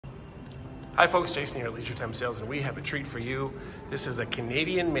Hi folks, Jason here at Leisure Time Sales, and we have a treat for you. This is a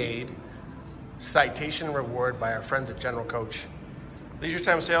Canadian-made Citation reward by our friends at General Coach. Leisure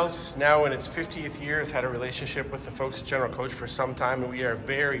Time Sales, now in its 50th year, has had a relationship with the folks at General Coach for some time, and we are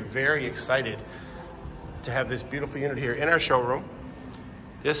very, very excited to have this beautiful unit here in our showroom.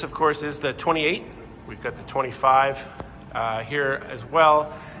 This, of course, is the 28. We've got the 25 here as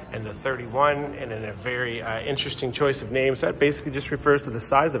well, and the 31, and in a very interesting choice of names. That basically just refers to the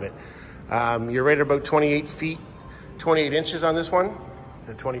size of it. You're right at about 28 feet, 28 inches on this one.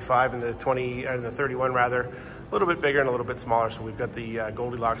 The 25 and the 31 rather, a little bit bigger and a little bit smaller. So we've got the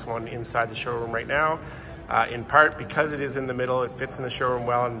Goldilocks one inside the showroom right now. In part because it is in the middle, it fits in the showroom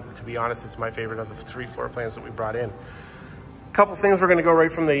well, and to be honest, it's my favorite of the 3 floor plans that we brought in. A couple things, we're gonna go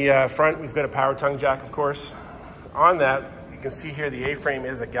right from the front. We've got a power tongue jack, of course. On that, you can see here the A-frame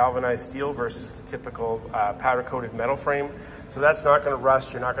is a galvanized steel versus the typical powder-coated metal frame. So that's not gonna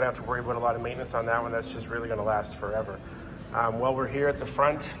rust. You're not gonna have to worry about a lot of maintenance on that one. That's just really gonna last forever. While we're here at the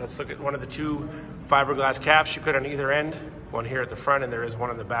front, let's look at one of the 2 fiberglass caps you put on either end. One here at the front, and there is one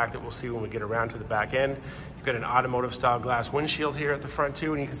on the back that we'll see when we get around to the back end. You've got an automotive style glass windshield here at the front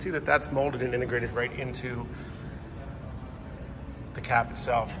too, and you can see that that's molded and integrated right into the cap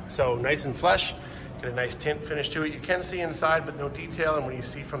itself. So nice and flush. Get a nice tint finish to it. You can see inside, but no detail. And when you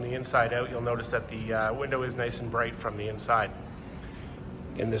see from the inside out, you'll notice that the window is nice and bright from the inside.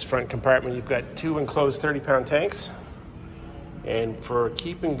 In this front compartment, you've got 2 enclosed 30-pound tanks. And for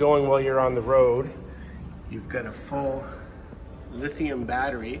keeping going while you're on the road, you've got a full lithium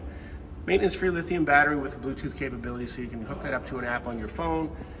battery, maintenance-free lithium battery with Bluetooth capability, so you can hook that up to an app on your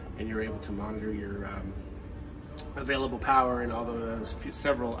phone, and you're able to monitor your available power and all those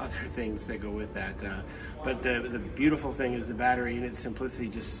several other things that go with that. But the beautiful thing is the battery in its simplicity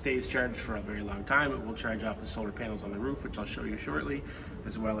just stays charged for a very long time. It will charge off the solar panels on the roof, which I'll show you shortly,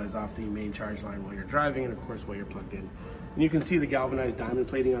 as well as off the main charge line while you're driving, and of course while you're plugged in. And you can see the galvanized diamond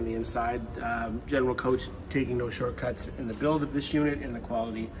plating on the inside. General Coach taking no shortcuts in the build of this unit and the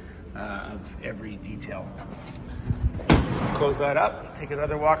quality of every detail. Close that up, take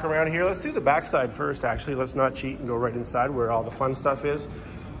another walk around here. Let's do the backside first, actually. Let's not cheat and go right inside where all the fun stuff is.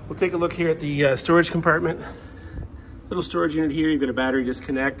 We'll take a look here at the storage compartment. Little storage unit here. You've got a battery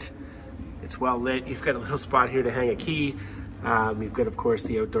disconnect. It's well lit. You've got a little spot here to hang a key. You've got, of course,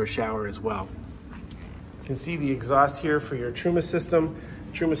 the outdoor shower as well. You can see the exhaust here for your Truma system.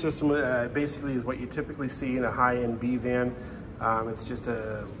 Truma system basically is what you typically see in a high-end B van. It's just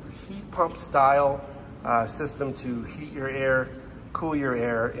a heat pump style system to heat your air, cool your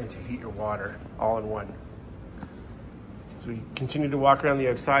air, and to heat your water all in one. So we continue to walk around the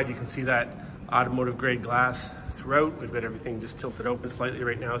outside. You can see that automotive grade glass throughout. We've got everything just tilted open slightly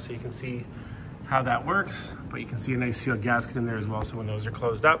right now so you can see how that works, but you can see a nice sealed gasket in there as well, so when those are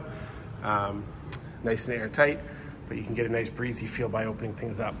closed up, nice and airtight, but you can get a nice breezy feel by opening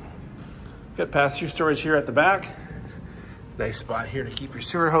things up. We've got pass-through storage here at the back. Nice spot here to keep your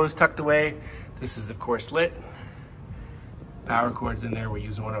sewer hose tucked away. This is, of course, lit. Power cords in there. We're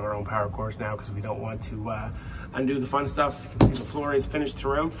using one of our own power cords now because we don't want to undo the fun stuff. You can see the floor is finished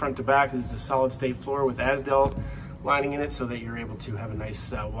throughout, front to back. This is a solid state floor with Asdel lining in it so that you're able to have a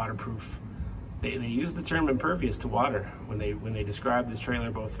nice waterproof. They use the term impervious to water when they describe this trailer,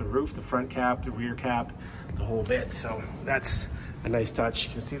 both the roof, the front cap, the rear cap, the whole bit. So that's a nice touch.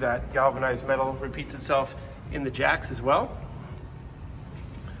 You can see that galvanized metal repeats itself in the jacks as well.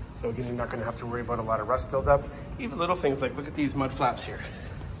 So again, you're not gonna have to worry about a lot of rust buildup. Even little things like, look at these mud flaps here.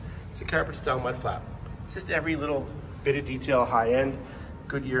 It's a carpet style mud flap. It's just every little bit of detail, high end.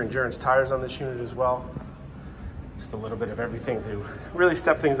 Goodyear Endurance tires on this unit as well. Just a little bit of everything to really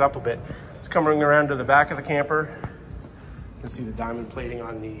step things up a bit. Just coming around to the back of the camper. You can see the diamond plating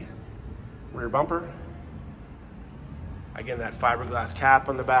on the rear bumper. Again, that fiberglass cap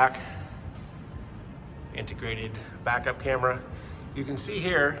on the back. Integrated backup camera. You can see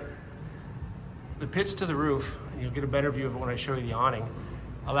here, the pitch to the roof, and you'll get a better view of it when I show you the awning,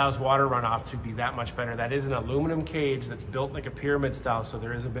 allows water runoff to be that much better. That is an aluminum cage that's built like a pyramid style, so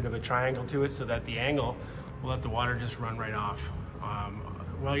there is a bit of a triangle to it so that the angle will let the water just run right off.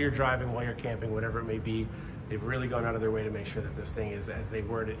 While you're driving, while you're camping, whatever it may be, they've really gone out of their way to make sure that this thing is, as they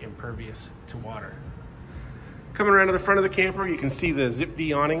word it, impervious to water. Coming around to the front of the camper, you can see the Zip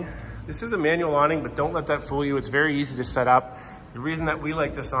D awning. This is a manual awning, but don't let that fool you. It's very easy to set up. The reason that we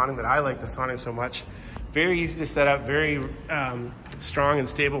like this awning, that I like this awning so much, very easy to set up, very strong and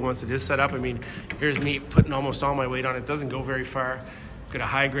stable once it is set up. I mean, here's me putting almost all my weight on it. It doesn't go very far. Got a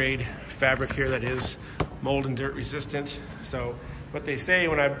high grade fabric here that is mold and dirt resistant. So what they say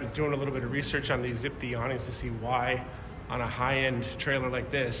when I've been doing a little bit of research on these Zip D awnings to see why on a high-end trailer like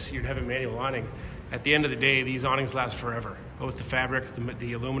this, you'd have a manual awning. At the end of the day, these awnings last forever. Both the fabric,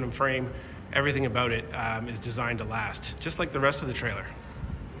 the aluminum frame, everything about it is designed to last, just like the rest of the trailer.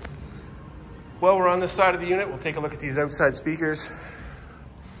 Well, we're on this side of the unit. We'll take a look at these outside speakers.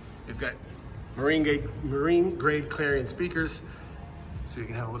 We've got marine grade Clarion speakers, so you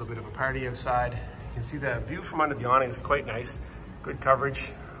can have a little bit of a party outside. You can see the view from under the awning is quite nice. Good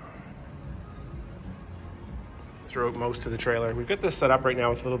coverage throughout most of the trailer. We've got this set up right now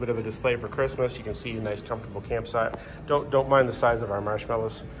with a little bit of a display for Christmas. You can see a nice comfortable campsite. Don't mind the size of our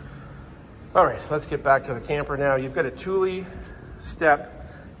marshmallows. All right, let's get back to the camper now. You've got a Thule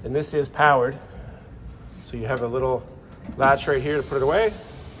step, and this is powered. So you have a little latch right here to put it away.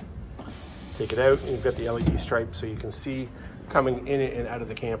 Take it out, and you've got the LED stripe so you can see coming in and out of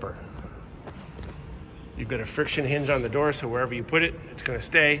the camper. You've got a friction hinge on the door, so wherever you put it, it's gonna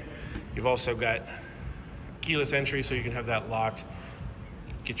stay. You've also got keyless entry, so you can have that locked,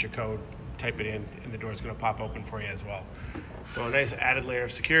 get your code, type it in, and the door's gonna pop open for you as well. So a nice added layer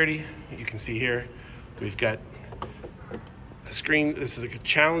of security. You can see here, we've got a screen. This is a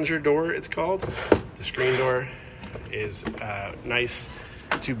Challenger door, it's called. The screen door is nice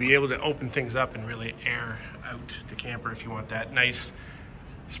to be able to open things up and really air out the camper if you want that nice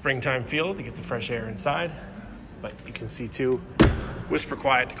springtime feel to get the fresh air inside. But you can see too, whisper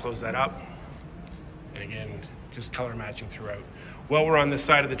quiet to close that up. And again, just color matching throughout. Well, we're on this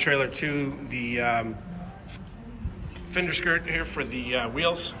side of the trailer too. The fender skirt here for the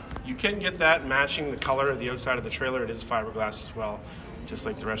wheels. You can get that matching the color of the outside of the trailer. It is fiberglass as well, just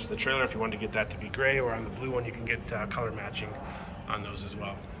like the rest of the trailer. If you want to get that to be gray, or on the blue one, you can get color matching on those as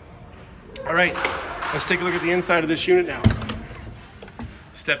well. All right, let's take a look at the inside of this unit now.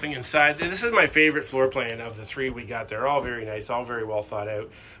 Stepping inside, this is my favorite floor plan of the three we got. They're all very nice, all very well thought out.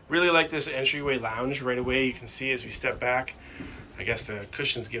 Really like this entryway lounge right away. You can see as we step back, I guess the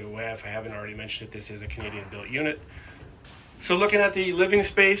cushions give away if I haven't already mentioned it. This is a Canadian built unit. So looking at the living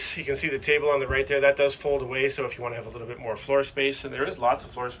space, you can see the table on the right there. That does fold away, so if you want to have a little bit more floor space, and there is lots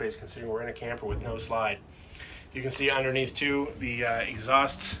of floor space considering we're in a camper with no slide. You can see underneath too the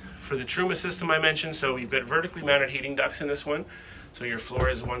exhausts for the Truma system I mentioned. So you've got vertically mounted heating ducts in this one. So your floor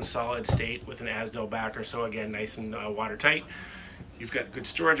is one solid state with an ASDO backer. So again, nice and watertight. You've got good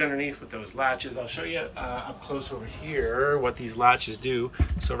storage underneath with those latches. I'll show you up close over here what these latches do.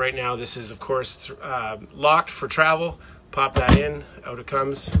 So right now this is of course locked for travel. Pop that in, out it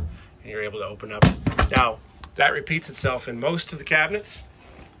comes, and you're able to open up. Now that repeats itself in most of the cabinets.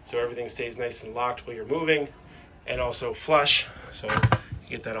 So everything stays nice and locked while you're moving, and also flush. So you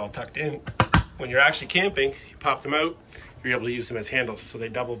get that all tucked in. When you're actually camping, you pop them out, you're able to use them as handles. So they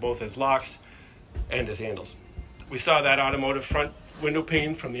double both as locks and as handles. We saw that automotive front window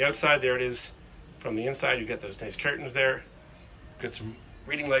pane from the outside. There it is from the inside. You get those nice curtains there. Got some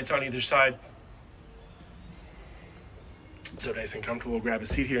reading lights on either side. So nice and comfortable. Grab a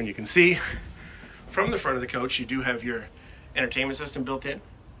seat here and you can see from the front of the coach, you do have your entertainment system built in.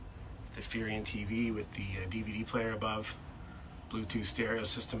 The Furion TV with the DVD player above. Bluetooth stereo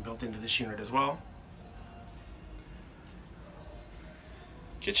system built into this unit as well.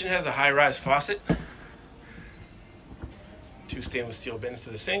 Kitchen has a high-rise faucet. 2 stainless steel bins to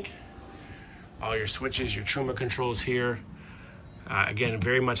the sink. All your switches, your Truma controls here. Again,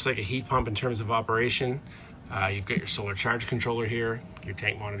 very much like a heat pump in terms of operation. You've got your solar charge controller here, your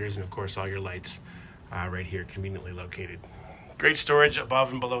tank monitors, and of course all your lights right here, conveniently located. Great storage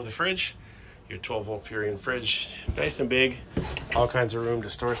above and below the fridge. Your 12-volt Furion fridge, nice and big. All kinds of room to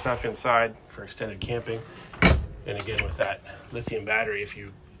store stuff inside for extended camping. And again, with that lithium battery, if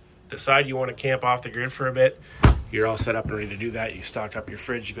you decide you want to camp off the grid for a bit, you're all set up and ready to do that. You stock up your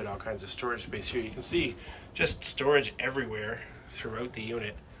fridge, you've got all kinds of storage space here. You can see just storage everywhere throughout the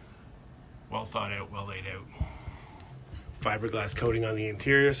unit. Well thought out, well laid out. Fiberglass coating on the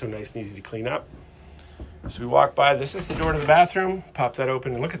interior, so nice and easy to clean up. As we walk by, this is the door to the bathroom. Pop that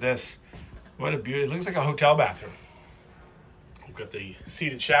open and look at this. What a beauty. It looks like a hotel bathroom. You've got the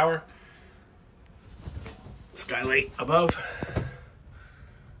seated shower. Skylight above.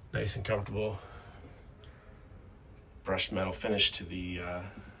 Nice and comfortable. Brushed metal finish to the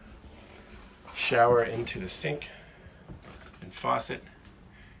shower into the sink and faucet.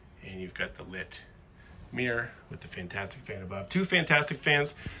 And you've got the lit mirror with the fantastic fan above. 2 fantastic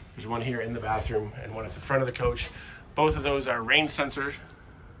fans. There's one here in the bathroom and one at the front of the coach. Both of those are rain sensor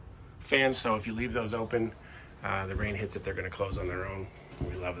fans, so if you leave those open, the rain hits it, they're going to close on their own.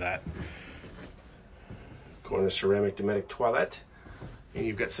 We love that. Corner ceramic Dometic toilet. And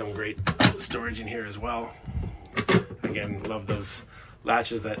you've got some great storage in here as well. Again, love those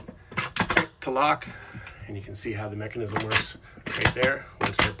latches that to lock and you can see how the mechanism works right there.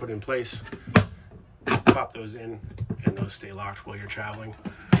 Once they're put in place, pop those in, and those stay locked while you're traveling,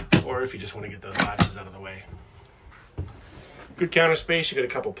 or if you just want to get those latches out of the way. Good counter space. You got a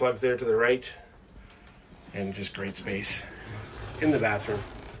couple plugs there to the right, and just great space in the bathroom.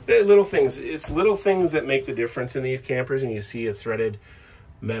 Little things. It's little things that make the difference in these campers, and you see a threaded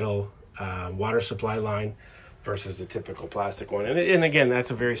metal water supply line versus the typical plastic one. And again,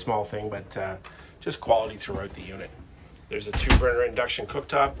 that's a very small thing, but just quality throughout the unit. There's a 2-burner induction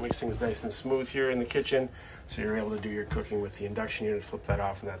cooktop, makes things nice and smooth here in the kitchen, so you're able to do your cooking with the induction unit. Flip that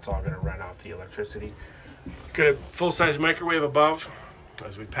off, and that's all going to run off the electricity. Got a full-size microwave above.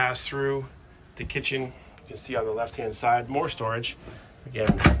 As we pass through the kitchen, you can see on the left-hand side more storage.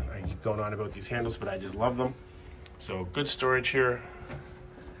 Again, I keep going on about these handles, but I just love them. So good storage here,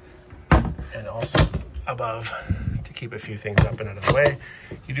 and also above to keep a few things up and out of the way.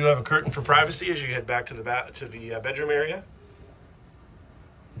 You do have a curtain for privacy as you head back to the bedroom area.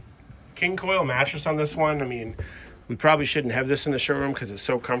 King coil mattress on this one. I mean, we probably shouldn't have this in the showroom because it's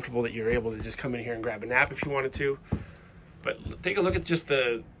so comfortable that you're able to just come in here and grab a nap if you wanted to. But take a look at just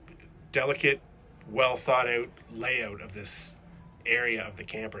the delicate, well thought out layout of this area of the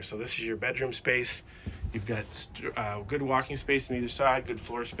camper. So this is your bedroom space. You've got good walking space on either side, good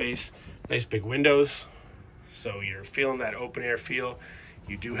floor space, nice big windows. So you're feeling that open air feel.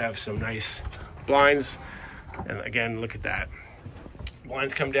 You do have some nice blinds. And again, look at that.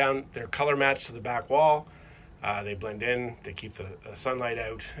 Blinds come down, they're color matched to the back wall. They blend in, they keep the sunlight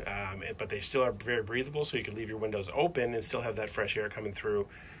out, but they still are very breathable, so you can leave your windows open and still have that fresh air coming through.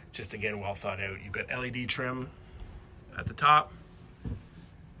 Just again, well thought out. You've got LED trim at the top.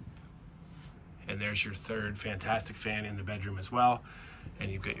 And there's your third fantastic fan in the bedroom as well. And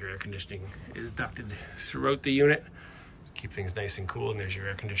you've got your air conditioning is ducted throughout the unit. Keep things nice and cool. And there's your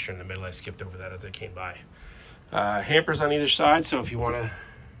air conditioner in the middle. I skipped over that as I came by. Hampers on either side. So if you want to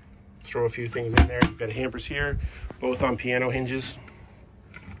throw a few things in there, you've got hampers here, both on piano hinges.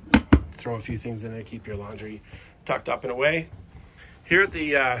 Throw a few things in there, keep your laundry tucked up and away. Here at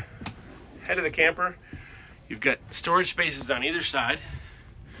the head of the camper, you've got storage spaces on either side.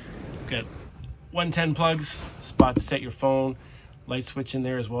 You've got 110 plugs, spot to set your phone, light switch in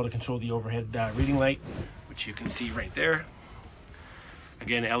there as well to control the overhead reading light, which you can see right there.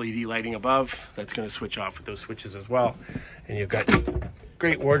 Again, LED lighting above, that's going to switch off with those switches as well. And you've got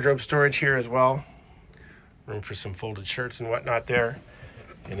great wardrobe storage here as well. Room for some folded shirts and whatnot there.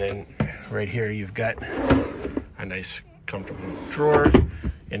 And then right here, you've got a nice comfortable drawer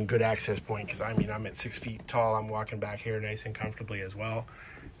and good access point, because I mean, I'm at 6 feet tall. I'm walking back here nice and comfortably as well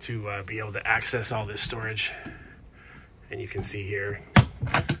to be able to access all this storage. And you can see here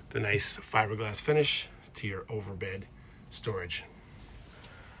the nice fiberglass finish to your overbed storage.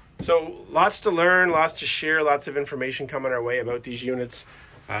 So lots to learn, lots to share, lots of information coming our way about these units.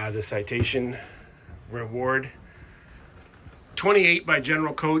 The Citation Reward 28 by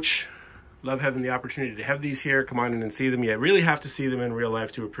General Coach. Love having the opportunity to have these here. Come on in and see them. You really have to see them in real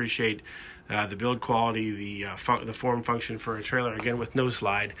life to appreciate the build quality, the form function for a trailer, again with no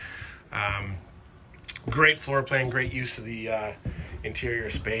slide. Great floor plan, great use of the interior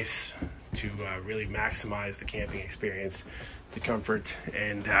space to really maximize the camping experience, the comfort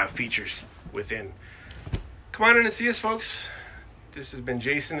and features within. Come on in and see us, folks. This has been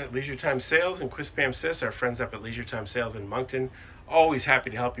Jason at Leisure Time Sales and Quispam Sis, our friends up at Leisure Time Sales in Moncton. Always happy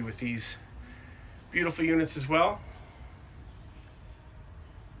to help you with these beautiful units as well.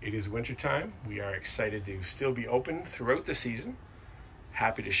 It is winter time. We are excited to still be open throughout the season.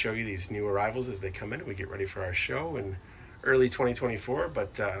 Happy to show you these new arrivals as they come in. We get ready for our show in early 2024,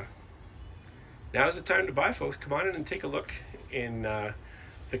 but now is the time to buy, folks. Come on in and take a look in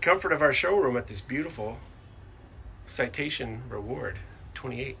the comfort of our showroom at this beautiful Citation Reward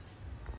 28.